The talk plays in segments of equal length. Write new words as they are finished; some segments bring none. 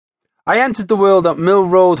I entered the world at Mill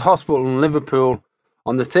Road Hospital in Liverpool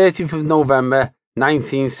on the 30th of November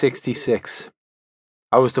 1966.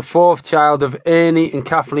 I was the fourth child of Ernie and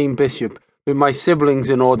Kathleen Bishop, with my siblings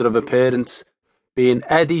in order of appearance, being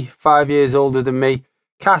Eddie, 5 years older than me,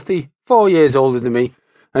 Kathy, 4 years older than me,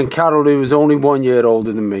 and Carol, who was only 1 year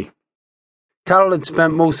older than me. Carol had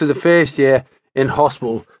spent most of the first year in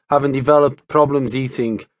hospital, having developed problems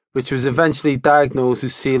eating, which was eventually diagnosed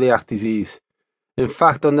as celiac disease. In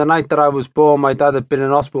fact, on the night that I was born, my dad had been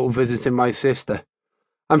in hospital visiting my sister.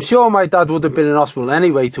 I'm sure my dad would have been in hospital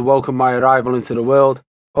anyway to welcome my arrival into the world,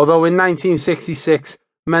 although in 1966,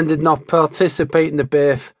 men did not participate in the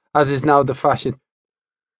birth, as is now the fashion.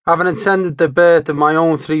 Having attended the birth of my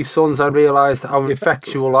own 3 sons, I realised how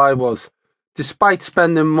effectual I was, despite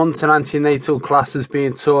spending months in antenatal classes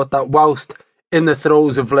being taught that whilst in the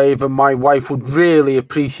throes of labour, my wife would really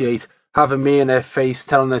appreciate having me in her face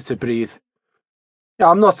telling her to breathe.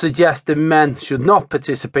 I'm not suggesting men should not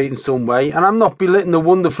participate in some way, and I'm not belittling the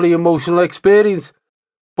wonderfully emotional experience.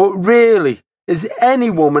 But really, has any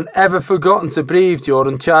woman ever forgotten to breathe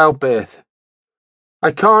during childbirth? I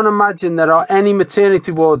can't imagine there are any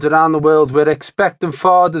maternity wards around the world where expectant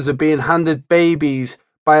fathers are being handed babies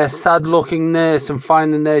by a sad-looking nurse and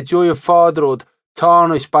finding their joy of fatherhood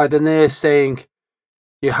tarnished by the nurse saying,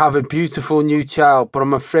 "You have a beautiful new child, but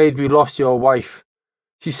I'm afraid we lost your wife.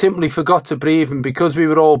 She simply forgot to breathe, and because we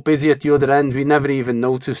were all busy at the other end, we never even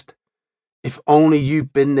noticed." If only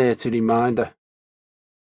you'd been there to remind her.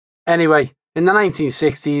 Anyway, in the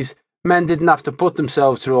 1960s, men didn't have to put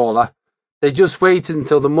themselves through all that. They just waited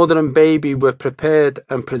until the mother and baby were prepared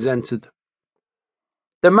and presented.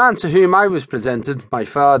 The man to whom I was presented, my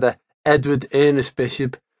father, Edward Ernest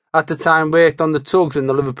Bishop, at the time worked on the tugs in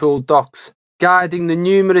the Liverpool docks, guiding the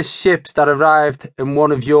numerous ships that arrived in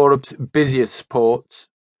one of Europe's busiest ports.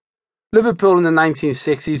 Liverpool in the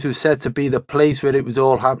 1960s was said to be the place where it was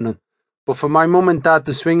all happening, but for my mum and dad,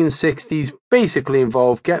 the swinging 60s basically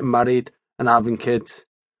involved getting married and having kids.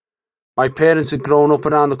 My parents had grown up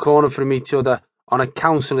around the corner from each other on a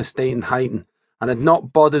council estate in Huyton, and had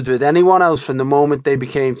not bothered with anyone else from the moment they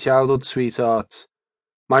became childhood sweethearts.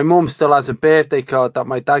 My mum still has a birthday card that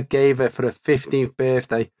my dad gave her for her 15th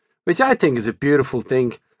birthday, which I think is a beautiful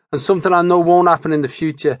thing, and something I know won't happen in the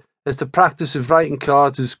future, as the practice of writing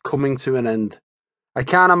cards is coming to an end. I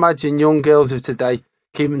can't imagine young girls of today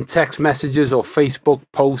keeping text messages or Facebook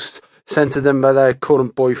posts sent to them by their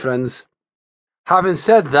current boyfriends. Having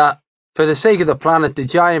said that, for the sake of the planet, the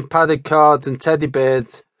giant padded cards and teddy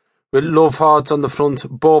bears with love hearts on the front,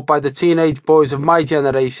 bought by the teenage boys of my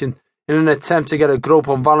generation in an attempt to get a grope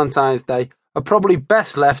on Valentine's Day, are probably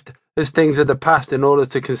best left as things of the past in order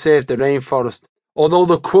to conserve the rainforest, although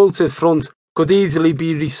the quilted front could easily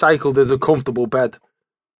be recycled as a comfortable bed.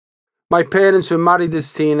 My parents were married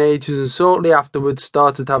as teenagers and shortly afterwards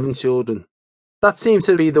started having children. That seemed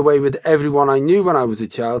to be the way with everyone I knew when I was a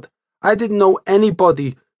child. I didn't know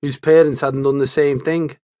anybody whose parents hadn't done the same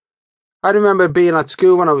thing. I remember being at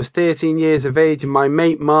school when I was 13 years of age and my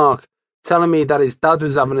mate Mark telling me that his dad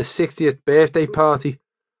was having a 60th birthday party.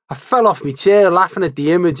 I fell off my chair laughing at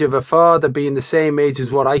the image of a father being the same age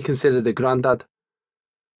as what I considered a granddad.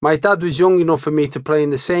 My dad was young enough for me to play in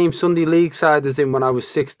the same Sunday league side as him when I was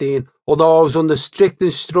 16, although I was under strict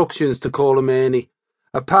instructions to call him Ernie.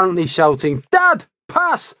 Apparently shouting, "Dad,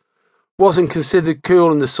 pass!" wasn't considered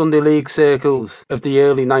cool in the Sunday league circles of the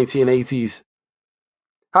early 1980s.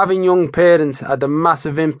 Having young parents had a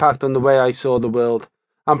massive impact on the way I saw the world,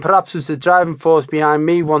 and perhaps was the driving force behind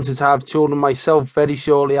me wanting to have children myself very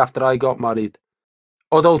shortly after I got married.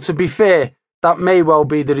 Although, to be fair, that may well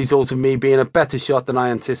be the result of me being a better shot than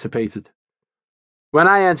I anticipated. When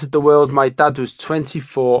I entered the world, my dad was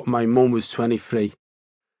 24 and my mum was 23.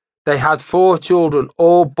 They had 4 children,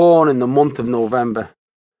 all born in the month of November.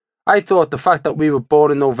 I thought the fact that we were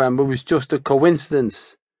born in November was just a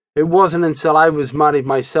coincidence. It wasn't until I was married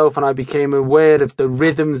myself and I became aware of the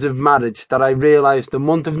rhythms of marriage that I realised the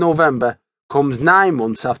month of November comes 9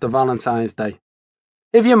 months after Valentine's Day.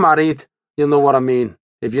 If you're married, you'll know what I mean.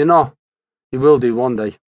 If you're not, you will do one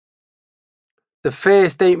day. The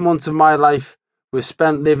first 8 months of my life were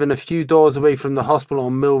spent living a few doors away from the hospital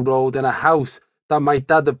on Mill Road in a house that my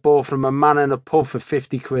dad had bought from a man in a pub for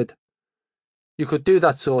 50 quid. You could do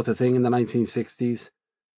that sort of thing in the 1960s.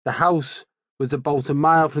 The house was about a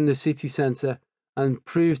mile from the city centre and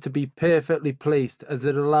proved to be perfectly placed, as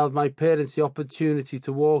it allowed my parents the opportunity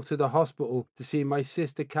to walk to the hospital to see my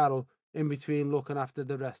sister Carol in between looking after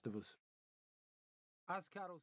the rest of us. As Carol